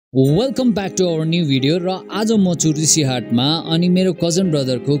Welcome back to our new video. र आज म छु risheehatमा अनि मेरो कजन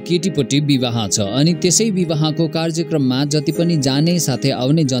ब्रदरको केटीपट्टि विवाह छ अनि त्यसै विवाहको कार्यक्रममा जति पनि जाने साथै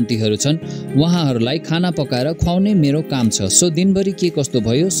आउने जन्तीहरू छन् उहाँहरूलाई खाना पकाएर खुवाउने मेरो काम छ। सो दिनभरि के कस्तो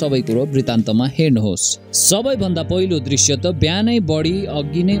भयो सबै कुरो वृत्तान्तमा हेर्नुहोस्। सबैभन्दा पहिलो दृश्य त बिहानै बढी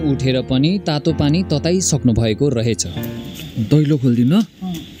अघि नै उठेर पनि तातो पानी तताइसक्नु भएको रहेछ। दैलो खोल्दिन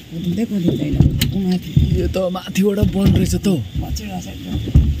यो त माथिबाट बन्द रहेछ त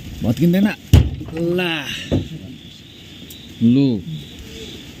भत्किँदैन ला। लु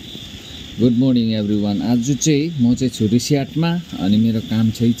गुड मर्निङ एभ्रिवान। आज चाहिँ म चाहिँ छु risheehatमा अनि मेरो काम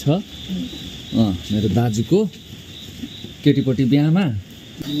चाहिँ छ मेरो दाजुको केटीपट्टि बिहामा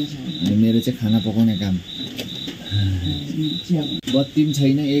अनि मेरो चाहिँ खाना पकाउने काम। बत्ती पनि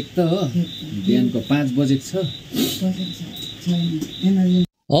छैन एक त हो, बिहानको 5 बजेको छ।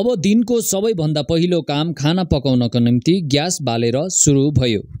 अब दिनको सबैभन्दा पहिलो काम खाना पकाउनको निम्ति ग्यास बालेर सुरु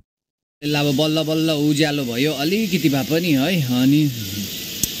भयो। अब बल्ल बल्ल उज्यालो भयो अलिकति भए पनि है। अनि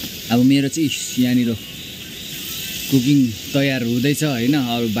अब मेरो चाहिँ यहाँनिर कुकिङ तयार हुँदैछ होइन।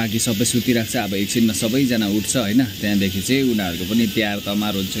 अरू बाँकी सबै सुतिरहेको छ। अब एकछिनमा सबैजना उठ्छ होइन। त्यहाँदेखि चाहिँ उनीहरूको पनि तिहार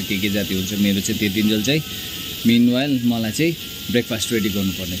तमार हुन्छ के जाति हुन्छ। मेरो चाहिँ त्यतिन्जेल चाहिँ मिनवाइल मलाई चाहिँ ब्रेकफास्ट रेडी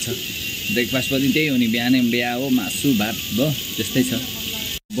गर्नुपर्ने छ। ब्रेकफास्ट पनि त्यही हो नि, बिहानै बिहा हो, मासु भात भयो त्यस्तै छ।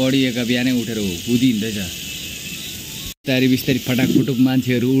 बढिएका बिहानै उठेर उधिँदैछ बिस्तारी बिस्तारी फटाकफुटुक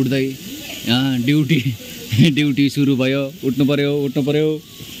मान्छेहरू उठ्दै ड्युटी सुरु भयो। उठ्नु पर्यो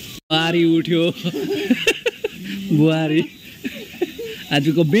बुहारी उठ्यो बुहारी।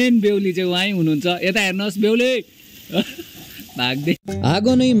 आजको मेन बेहुली चाहिँ उहाँ हुनुहुन्छ। यता हेर्नुहोस् बेहुली भाग्दै।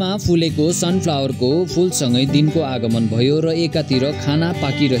 आँगनैमा फुलेको सनफ्लावरको फुलसँगै दिनको आगमन भयो र एकातिर खाना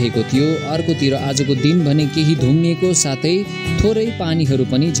पाकिरहेको थियो, अर्कोतिर आजको दिन भने केही धुम्मिएको साथै थोरै पानीहरू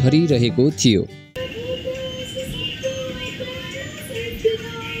पनि झरिरहेको थियो।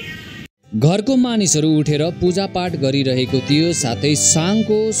 घरको मानिसहरू उठेर पूजापाठ गरिरहेको थियो, साथै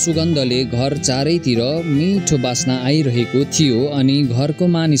साङको सुगन्धले घर चारैतिर मिठो बास्ना आइरहेको थियो। अनि घरको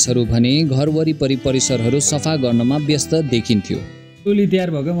मानिसहरू भने घर वरिपरि परिसरहरू सफा गर्नमा व्यस्त देखिन्थ्यो। बेहुली तयार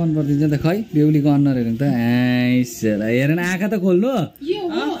भएको मन पर्दिन्छ त खै बेहुलीको अनुहार हेर्नु त हेर न, आँखा त खोल्नु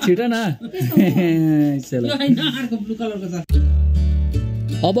छिटो न।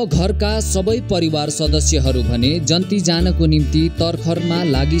 अब घरका सबै परिवार सदस्यहरू भने जन्ती जानको निम्ति तर्खरमा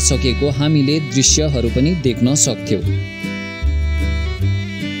लागिसकेको हामीले दृश्यहरू पनि देख्न सक्थ्यौं।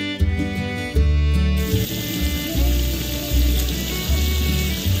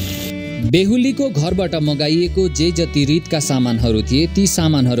 बेहुलीको घरबाट मगाइएको जे जति रीतका सामानहरू थिए ती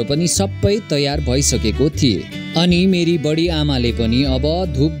सामानहरू पनि सबै तयार भइसकेको थिए। अनि मेरी बडी आमाले पनि अब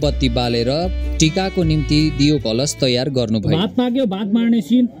धूप बत्ती बालेर टिकाको निम्ति दियो कलश तयार गर्नुभयो। भात पाक्यो, भात मार्ने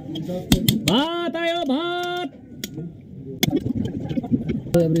सिन, भात आयो भात।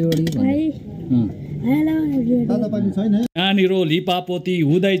 यहाँनिर लिपापोती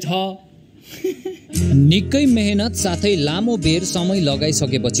हुँदैछ। निकै मेहनत साथै लामो बेर समय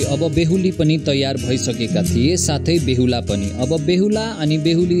लगाइसकेपछि अब बेहुली पनि तयार भइसकेका थिए, साथै बेहुला पनि। अब बेहुला अनि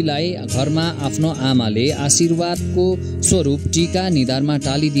बेहुलीलाई घरमा आफ्नो आमाले आशीर्वादको स्वरूप टीका निधारमा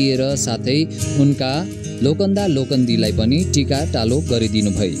टालिदिएर साथै उनका लोकन्दा लोकन्दीलाई पनि टीका टालो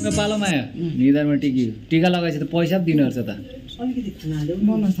गरिदिनु भयो। पालोमा निधारमा टीका लगाएछ त पैसा पनि दिनुपर्छ त।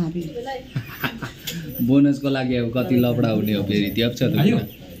 बोनसको लागि अब कति लफडा हुने हो फेरि त्यो छ त।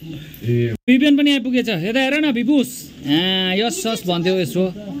 विपिन पनि आइपुगेछ, यता हेर न विपुस। यस भन्थ्यो यसो।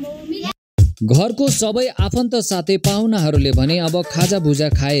 घरको सबै आफन्त साथै पाहुनाहरूले भने अब खाजा भुजा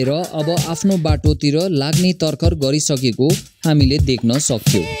खाएर अब आफ्नो बाटोतिर लाग्ने तर्खर गरिसकेको हामीले देख्न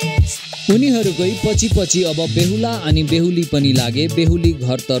सक्थ्यौं। उनीहरूकै पछि अब बेहुला अनि बेहुली पनि लागे बेहुली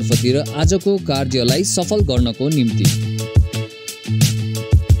घरतर्फतिर आजको कार्यलाई सफल गर्नको निम्ति।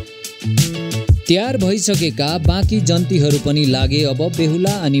 तयार भइसकेका बाँकी जन्तीहरू पनि लागे अब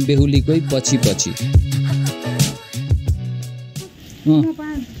बेहुला अनि बेहुलीकै पछि।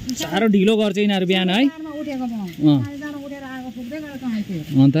 साह्रो ढिलो गर्छ यिनीहरू बिहान है।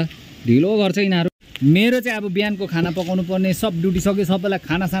 अन्त ढिलो गर्छ यिनीहरू। मेरो चाहिँ अब बिहानको खाना पकाउनु पर्ने सब ड्युटी सक्यो, सबैलाई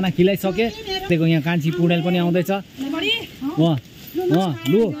खाना साना खिलाइसके। त्यही यहाँ कान्छी पुडेल पनि आउँदैछ।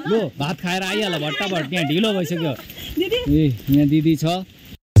 लु भात खाएर आइहाल भट्टाभट, यहाँ ढिलो भइसक्यो। ए यहाँ दिदी छ।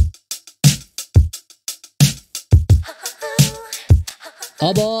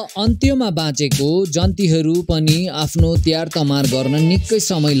 अब अन्त्यमा बाँचेको जन्तीहरू पनि आफ्नो तिहार तमार गर्न निकै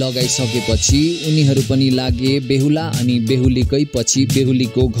समय लगाइसकेपछि उनीहरू पनि लागे बेहुला अनि बेहुलीकै पछि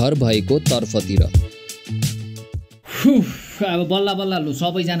बेहुलीको घर भएको तर्फतिर। अब बल्ल बल्ल लु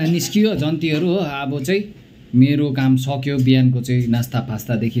सबैजना निस्कियो जन्तीहरू हो। अब चाहिँ मेरो काम सक्यो बिहानको चाहिँ नास्ता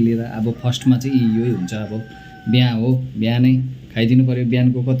फास्तादेखि लिएर। अब फर्स्टमा चाहिँ यही हुन्छ, अब बिहा हो, बिहानै खाइदिनु पर्यो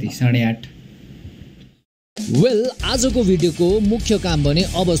बिहानको कति 8:30। वेल आजको भिडियोको मुख्य काम भने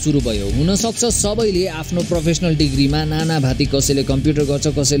अब सुरु भयो। हुनसक्छ सबैले आफ्नो प्रोफेसनल डिग्रीमा नाना भाती कसैले कम्प्युटर गर्छ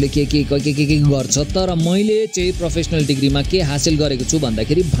कसैले के गर्छ, तर मैले चाहिँ प्रोफेसनल डिग्रीमा के हासिल गरेको छु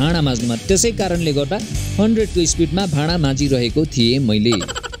भन्दाखेरि भाँडा माझ्नुमा। त्यसै कारणले गर्दा 100 को स्पिडमा भाँडा माझिरहेको थिएँ मैले।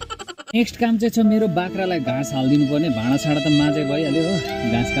 नेक्स्ट काम चाहिँ छ मेरो बाख्रालाई घाँस हालिदिनु पर्ने। भाँडासाँडा त माझे भइहाल्यो हो,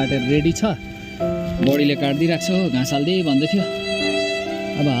 घाँस काटेर रेडी छ। बडीले काटिदिइरहेको छ हो, घाँस हाल्दै भन्दै थियो,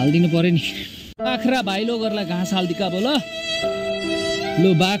 अब हालिदिनु पर्यो नि। बाख्रा भाइलो गर्ला घाँस हालिदिका अब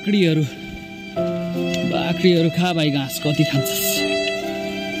ल बाक्रीहरू खा भाइ घाँस कति खान्छस्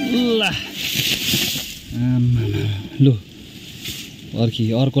ल। लु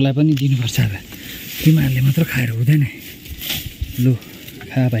अर्कोलाई पनि दिनुपर्छ, अब तिमीहरूले मात्र खाएर हुँदैन। लु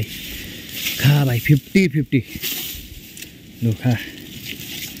खा भाइ 50-50 लु खा,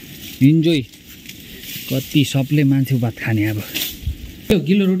 इन्जोय। कति सबले मान्छे भात खाने। अब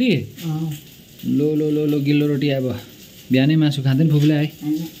गिलो रोटी लो गिलो रोटी। अब बिहानै मासु खाँदैन फुपूले है।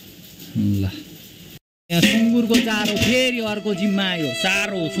 ल यहाँ सुँगुरको चारो फेरि अर्को जिम्मा आयो,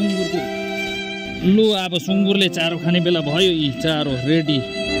 चारो सुँगुरको। लु अब सुँगुरले चारो खाने बेला भयो। यी चारो रेडी।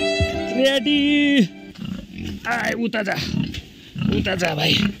 आए उता जा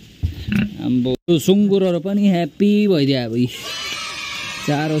भाइ। अब सुँगुरहरू पनि ह्याप्पी भइदियो। अब यी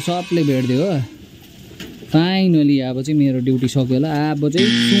चारो सबले भेट्दियो हो। फाइनली अब चाहिँ मेरो ड्युटी सक्यो होला। अब चाहिँ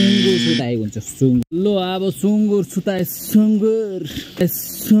सुँगुर सुताएको हुन्छ। सुँगुर ल अब सुँगुर सुताए। सुँगुर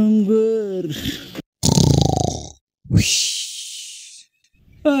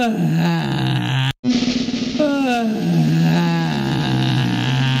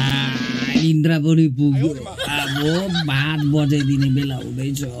इन्द्रा पनि पुग्यो। अब भात बजाइदिने बेला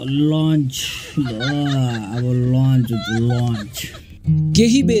हुँदैछ। लन्च अब लन्च।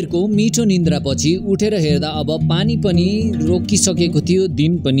 केही बेरको मिठो निन्द्रापछि उठेर हेर्दा अब पानी पनि रोकिसकेको थियो,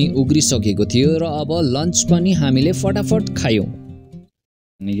 दिन पनि उग्रिसकेको थियो र अब लन्च पनि हामीले फटाफट खायौँ।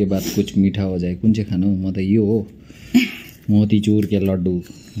 के बात कुछ मीठा हो जाए। कुन चाहिँ खानु? म त यो हो मोतीचुर के लड्डु।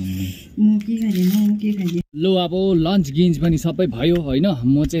 लो अब लन्च गिन्ज पनि सबै भयो होइन।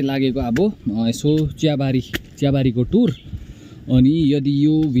 म चाहिँ लागेको अब यसो चियाबारीको टुर। अनि यदि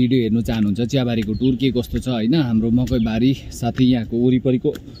यो भिडियो हेर्नु चाहनुहुन्छ चियाबारीको टुर के कस्तो छ होइन, हाम्रो मकैबारी साथै यहाँको वरिपरिको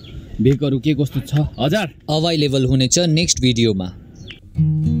भेकहरू के कस्तो छ हजार अभाइलेबल हुनेछ नेक्स्ट भिडियोमा।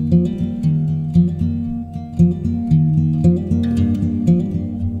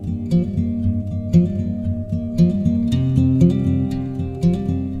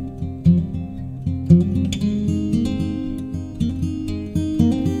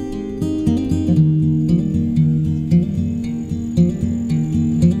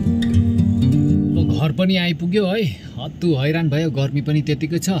 घर पनि आइपुग्यो है। हत्तु हैरान भयो, गर्मी पनि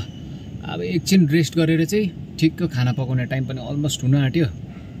त्यतिकै छ। अब एकछिन रेस्ट गरेर चाहिँ ठिक्क खाना पकाउने टाइम पनि अलमोस्ट हुन आँट्यो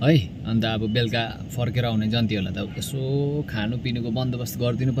है। अन्त अब बेलुका फर्केर आउने जन्तीहरूलाई त यसो खानुपिनुको बन्दोबस्त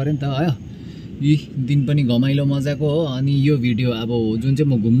गरिदिनु पऱ्यो नि त है। यी दिन पनि घमाइलो मजाको हो। अनि यो भिडियो अब जुन चाहिँ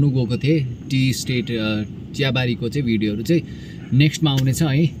म घुम्नु गएको थिएँ टी स्टेट चियाबारीको चाहिँ भिडियोहरू चाहिँ नेक्स्टमा आउनेछ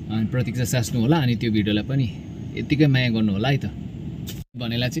है। अनि प्रतीक्षा सास्नु होला। अनि त्यो भिडियोलाई पनि यत्तिकै माया गर्नु होला है त।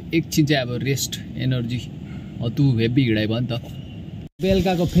 भनेलाई चाहिँ एकछिन चाहिँ अब रेस्ट एनर्जी अतु हेभी हिँडाइ भयो नि त।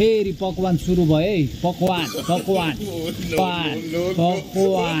 बेलुकाको फेरि पकवान सुरु भयो है। पकवान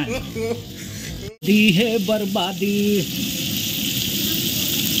दिहे बर्बादी।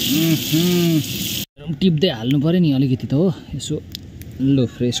 टिप्दै हाल्नु पर्यो नि अलिकति त हो यसो। लो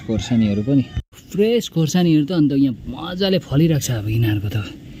फ्रेस खोर्सानीहरू पनि। फ्रेस खोर्सानीहरू त अन्त यहाँ मजाले फलिरहेको छ। अब यिनीहरूको त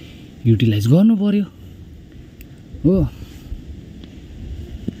युटिलाइज गर्नु पर्यो हो।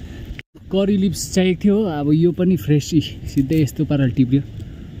 करी लिप्स चाहिएको थियो। अब यो पनि फ्रेस सिधै यस्तो पाराले टिप्यो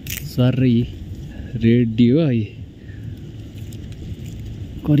सर। रेडी हो है।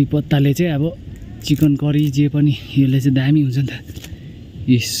 करी पत्ताले चाहिँ अब चिकन करी जे पनि यसले चाहिँ दामी हुन्छ नि त।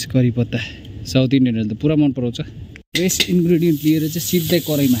 यस करी पत्ता साउथ इन्डियनहरूले त पुरा मन पराउँछ। फ्रेस इन्ग्रेडियन्ट लिएर चाहिँ सिधै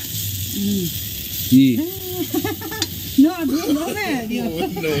कराईमा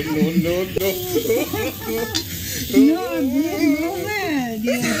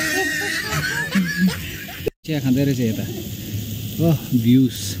चिया खाँदै रहेछ यता।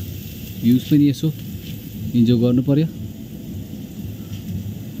 भ्युज पनि यसो इन्जोय गर्नु पर्यो।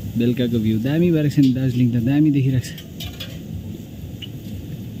 बेलुकाको भ्यू दामी भएर छ नि। दार्जिलिङ त दामी देखिरहेको छ।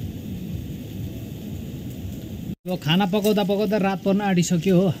 अब खाना पकाउँदा रात पर्न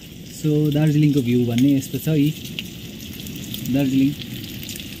आँटिसक्यो हो। सो दार्जिलिङको भ्यू भन्ने यस्तो छ यी दार्जिलिङ।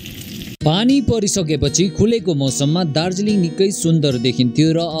 पानी परिसकेपछि खुलेको मौसममा दार्जिलिङ निकै सुन्दर देखिन्थ्यो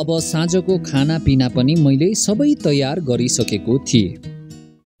र अब साँझको खानापिना पनि मैले सबै तयार गरिसकेको थिएँ।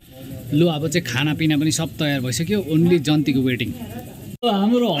 लु अब चाहिँ खानापिना पनि सब तयार भइसक्यो ओन्ली जन्तीको वेटिङ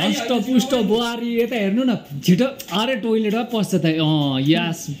हाम्रो हष्टपुष्ट बुहारी यता हेर्नु न छिटो अरे टोइलेटमा पस्छ त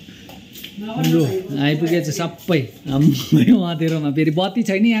यास लु आइपुगेछ सबै अँधेरोमा फेरि बत्ती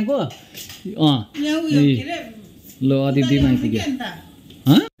छैन यहाँको ल अदितिमा आइपुग्यो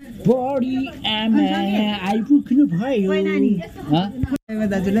बडी आमा आइपुग्नु भयो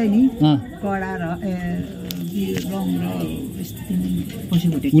दाजुलाई नि कडा र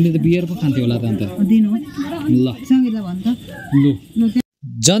उसले त बियर पो खान्थ्यो होला त अन्त ल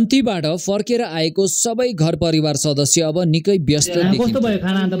जन्तीबाट फर्केर आएको सबै घर परिवार सदस्य अब निकै व्यस्त कस्तो भयो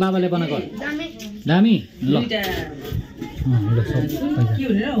खाना अन्त बाबाले बनाएको दामी ल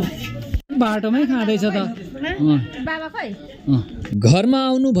बाटोमै खाँदैछ त घरमा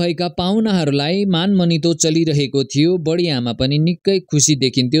आउनुभएका पाहुनाहरूलाई मानमनितो चलिरहेको थियो बडी आमा पनि निकै खुसी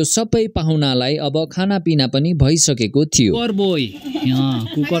देखिन्थ्यो सबै पाहुनालाई अब खानापिना पनि भइसकेको थियो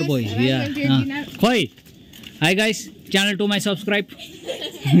कुकर बोय खै high guys channel to my subscribe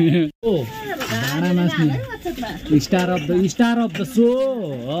भाँडा मास्ने स्टार अफ द सो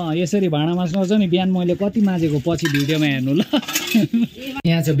यसरी भाँडा मास्नु नि बिहान मैले कति माझेको पछि भिडियोमा हेर्नु ल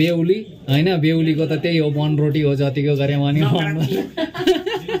यहाँ छ बेहुली होइन बेहुलीको त त्यही हो बन रोटी हो जतिको गरे भने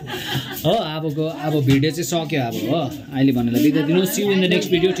हो अब भिडियो चाहिँ सक्यो अब हो अहिले भनेर बिदा दिनु C you in the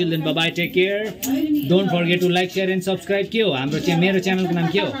next video till then bye bye take care don't forget to like share and subscribe के हो हाम्रो मेरो च्यानलको नाम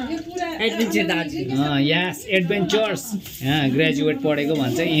के हो एडभेन्चर दार्जिलिङ यस एडभेन्चर्स ग्रेजुएट पढेको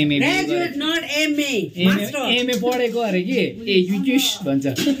भन्छ MA graduate not MA MA पढेको अरे कि ए युजुस भन्छ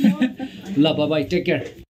ल बाय बाय टेक केयर